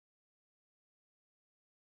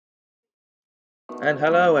And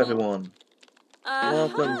hello everyone,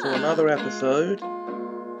 welcome to another Aha! episode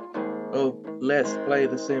of Let's Play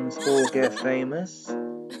The Sims 4 Get Famous.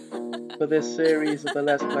 For this series of the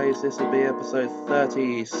Let's Plays, this will be episode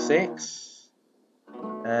 36,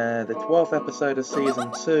 the 12th episode of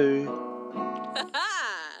season 2.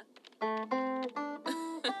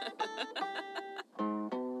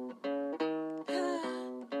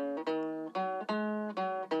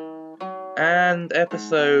 And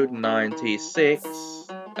episode 96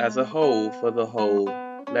 as a whole for the whole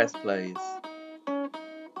Let's Plays.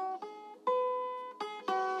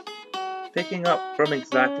 Picking up from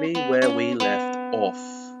exactly where we left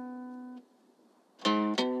off.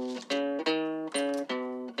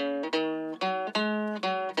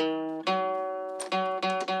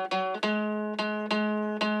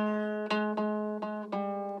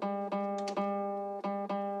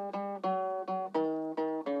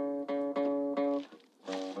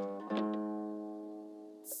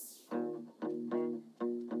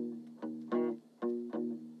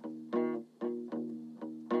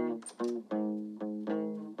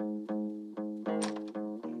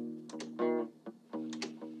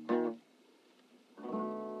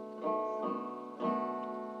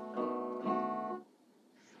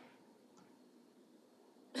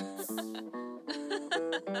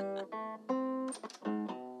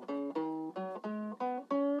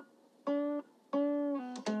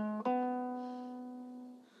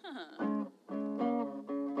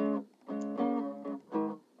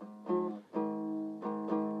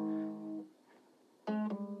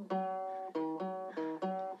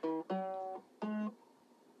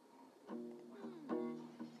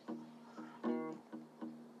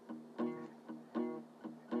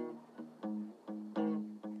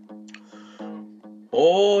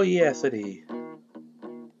 Oh yes, Eddie.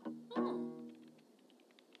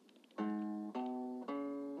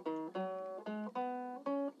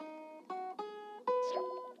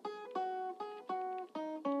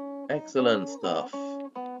 Excellent stuff.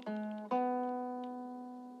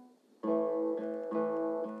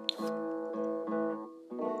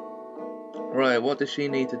 Right, what does she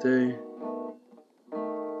need to do?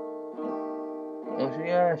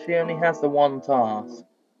 Well, she only has the one task.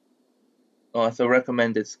 Oh, it's a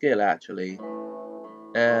recommended skill, actually.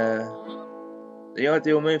 The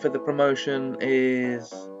ideal move for the promotion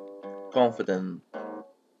is confident.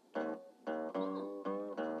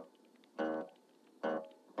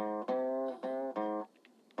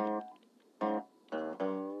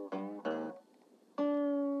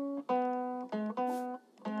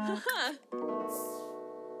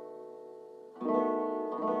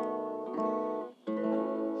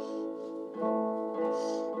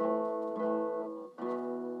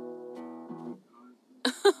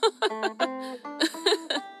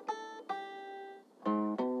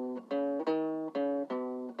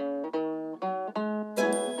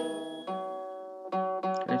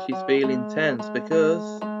 And she's feeling tense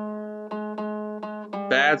because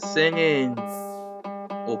bad singing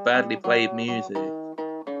or badly played music.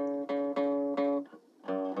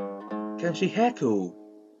 Can she heckle?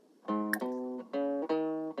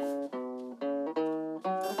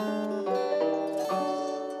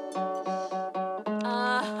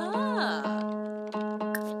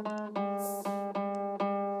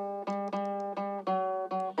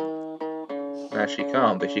 No, she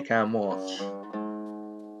can't, but she can watch.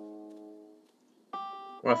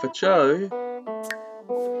 Right, for Joe,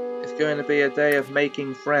 it's going to be a day of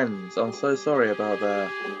making friends. I'm so sorry about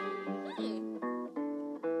that.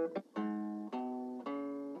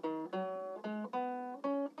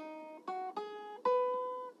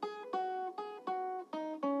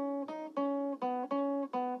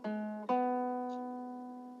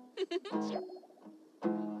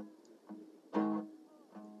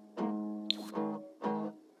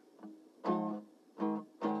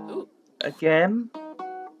 Again?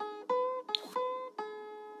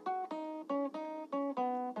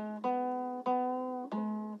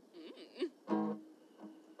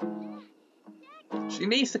 She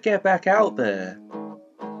needs to get back out there.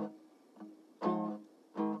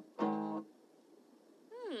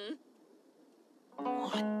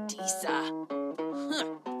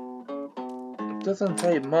 It doesn't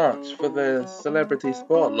take much for the celebrity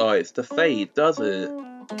spotlights to fade, does it?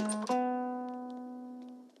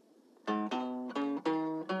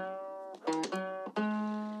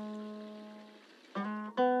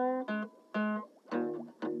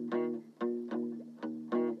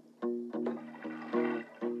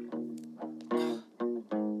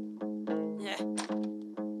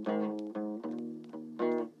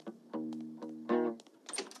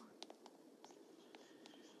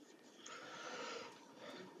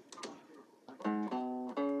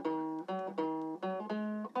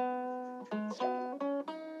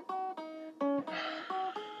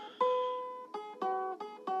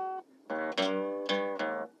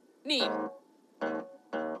 Neem.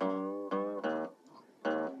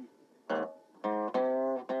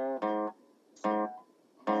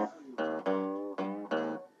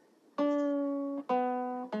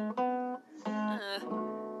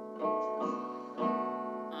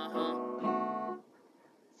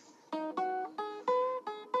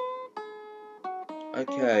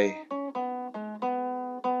 Okay.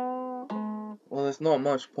 Well, there's not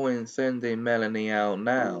much point in sending Melanie out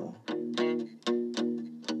now.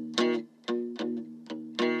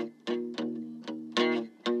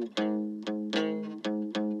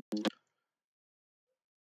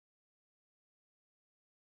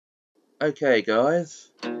 Okay,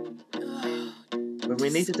 guys. But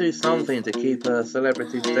we need to do something to keep her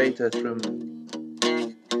celebrity status from,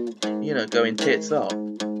 you know, going tits up.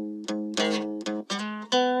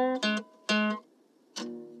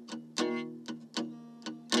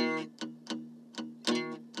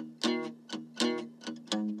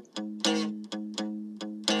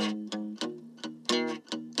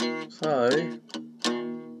 So,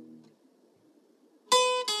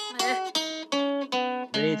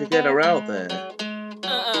 we need to get her out there.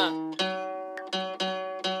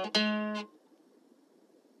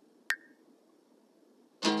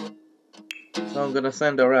 So I'm gonna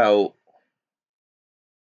send her out.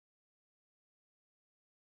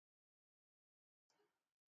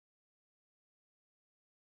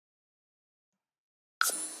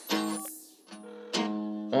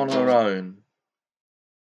 On her own.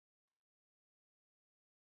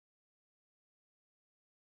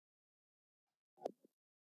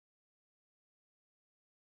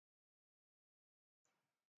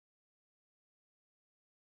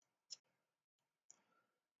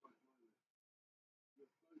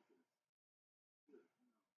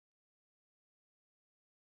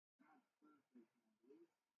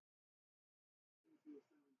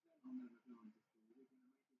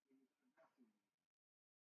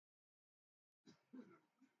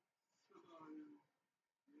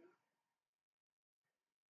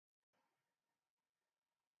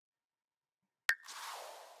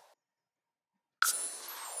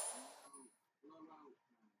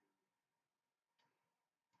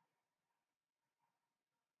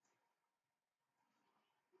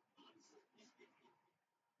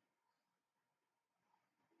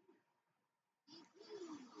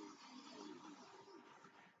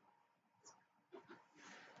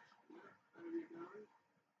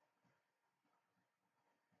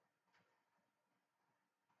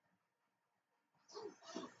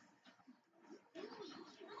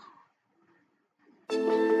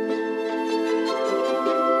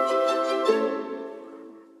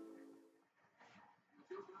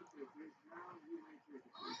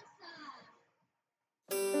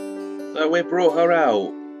 So we brought her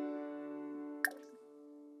out.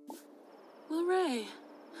 Hooray.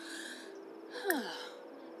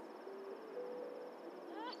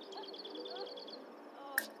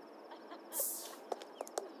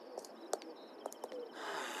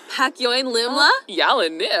 Pak yoin limla? Yala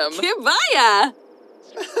nim. Kibaya!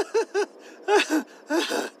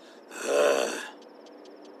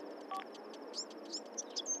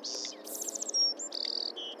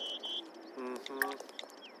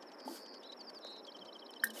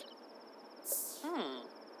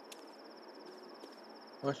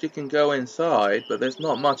 Well, she can go inside, but there's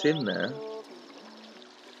not much in there.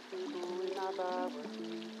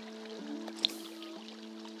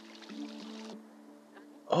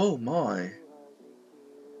 Oh my.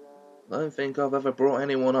 I don't think I've ever brought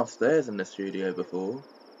anyone upstairs in the studio before.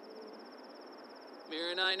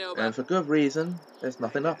 Mir and I know And about. for good reason, there's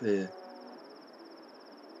nothing up here.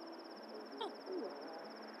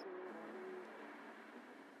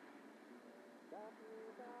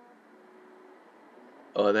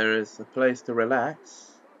 Oh, there is a place to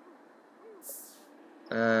relax.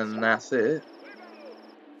 And that's it.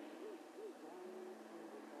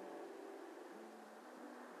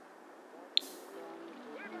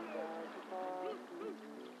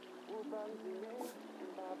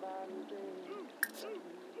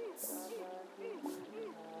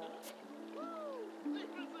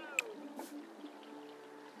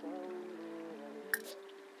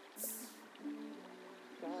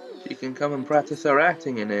 She can come and practice her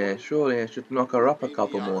acting in here. Surely it should knock her up a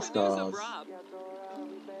couple more stars.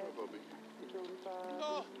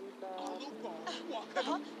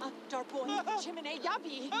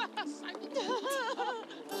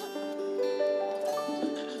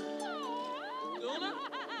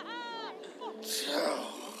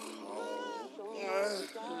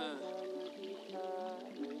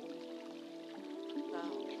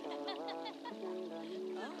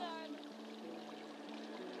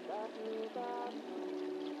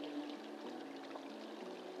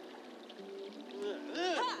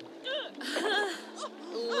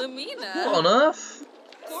 What on earth?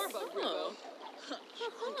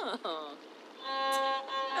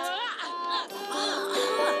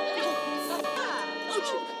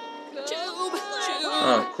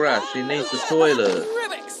 Oh crap, she needs the toilet.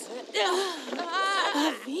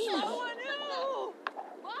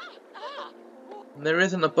 There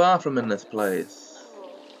isn't a bathroom in this place.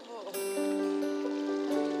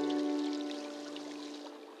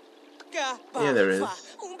 Yeah, there is.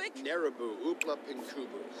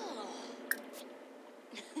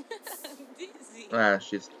 Ah,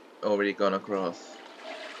 she's already gone across.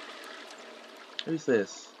 Who's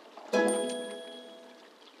this?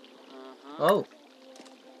 Oh.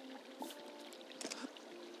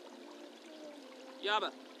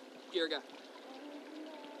 Yaba, Girga,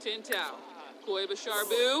 Tintao, Koiba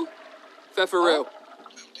Sharbu, Fefaru.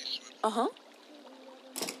 Uh-huh.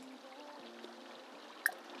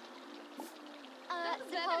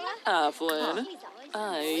 Aflin,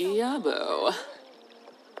 Ayabo.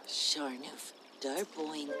 Sharnoof,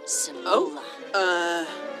 Darboin, Simula.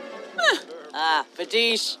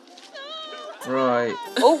 Fadish. Right.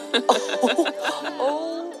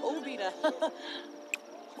 Obita.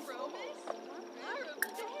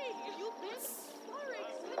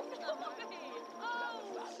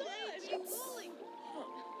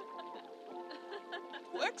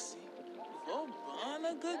 Wexy,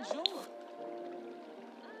 Vobana Gajon.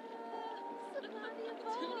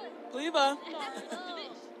 Leva.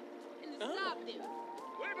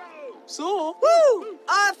 So. Woo!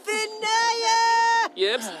 Afinaya!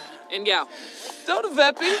 Yibs, Ingao. Don't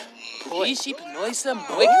Veppy. Ishi Panoisa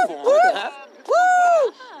Moik form.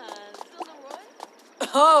 Woo!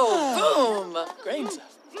 Oh, boom! Grains.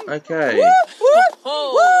 Okay.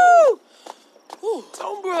 Oh.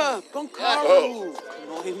 Tombra, Bunkaru.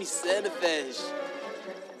 Noemi Sedafesh.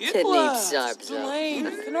 Philippe Sarbs. Delane,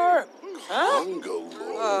 Knurp. Huh?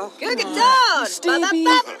 Good down! Stevie.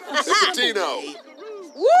 Nicotino.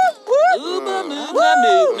 Uba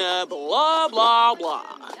Mugna, blah, blah, blah.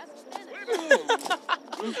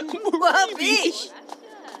 Wabish!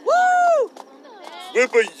 Woo!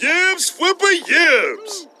 Flipper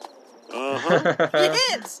yibs.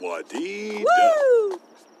 Hits! Wadee. Woo!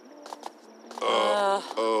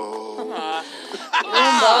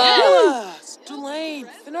 Delane,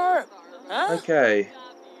 Knurp. Huh? Okay.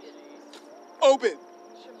 Open.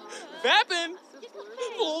 Vappin.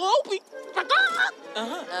 Lopey.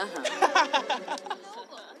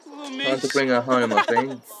 Time to bring her home, I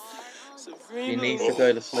think. She needs to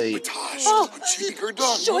go to sleep.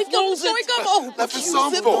 Shoikam. Left is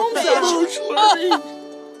sample.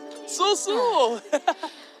 So.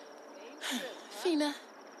 Fina.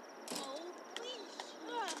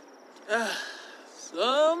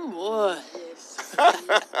 Somewhat.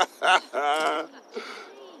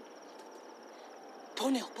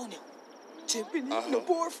 Ponyo. Chipping in the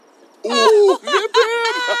wharf. Ooh, nip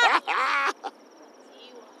him.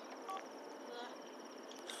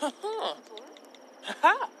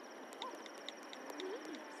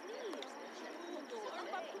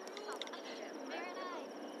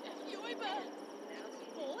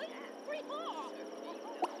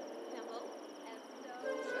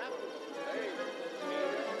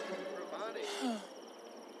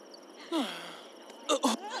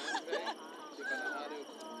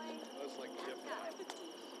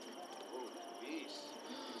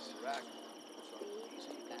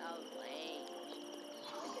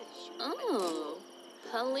 Oh,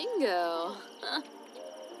 Palingo.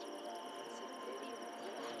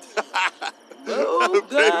 Oh,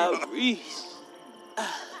 God, Reese.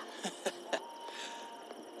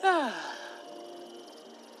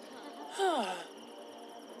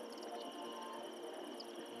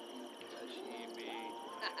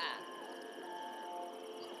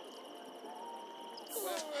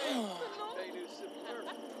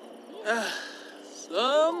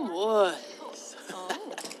 Somewhat.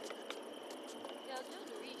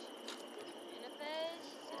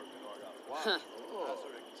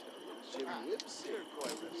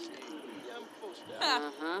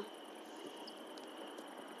 Uh-huh.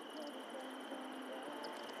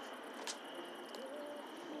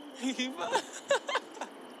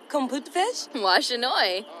 Komputfish?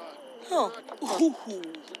 Washinoi. Oh.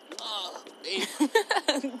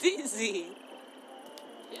 Dizzy.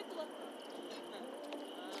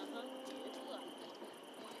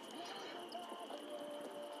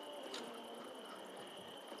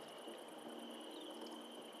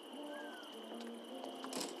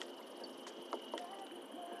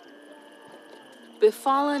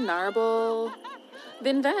 Befallen Narble.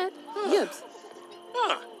 Vinvet. Yibs.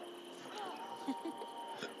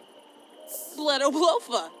 Bledo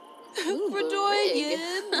Blofa. Fradoy big.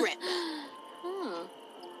 Brenda.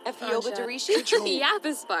 Efioba Gotcha. Darishi.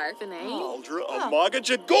 Yapispar, Finay. Aldra Amaga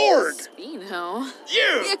Jagorg. Spino.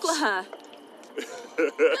 You. Yikla.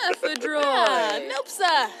 Ah, Efedroy.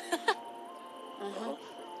 Nopsa.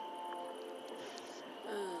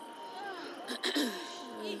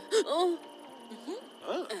 Oh.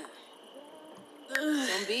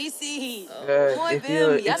 Zombisi. If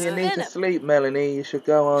you need to sleep, Melanie, you should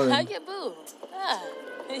go home. Hayabu. Ah,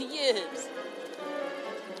 yes.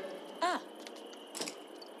 Ah.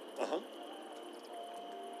 Uh-huh.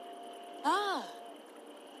 Ah.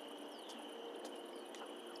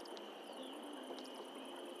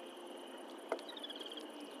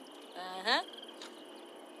 Uh-huh.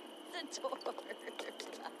 The door.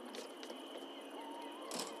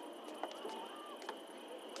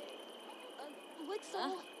 What's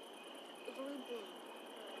all?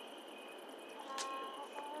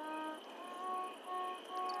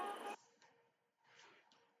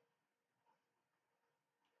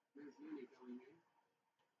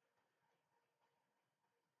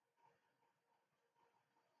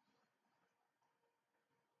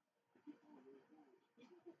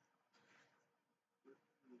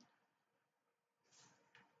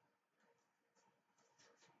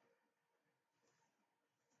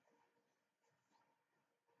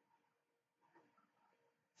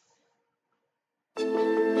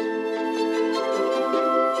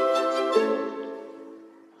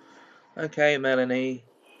 Okay, Melanie.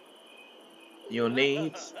 Your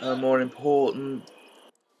needs are more important.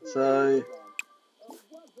 So,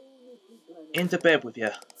 into bed with you.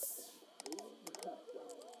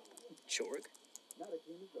 Chorg?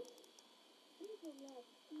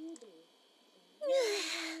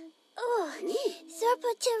 Oh,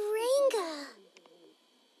 Serpentaringa.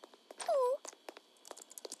 Oh.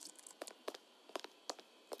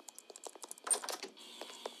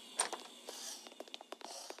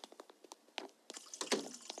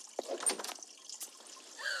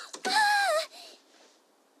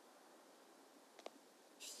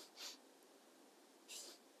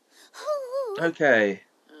 Okay.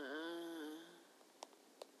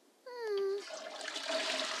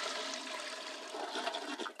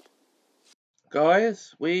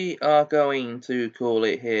 Guys, we are going to call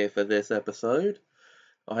it here for this episode.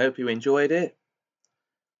 I hope you enjoyed it.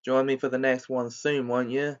 Join me for the next one soon,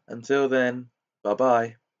 won't you? Until then,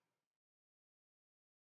 bye-bye.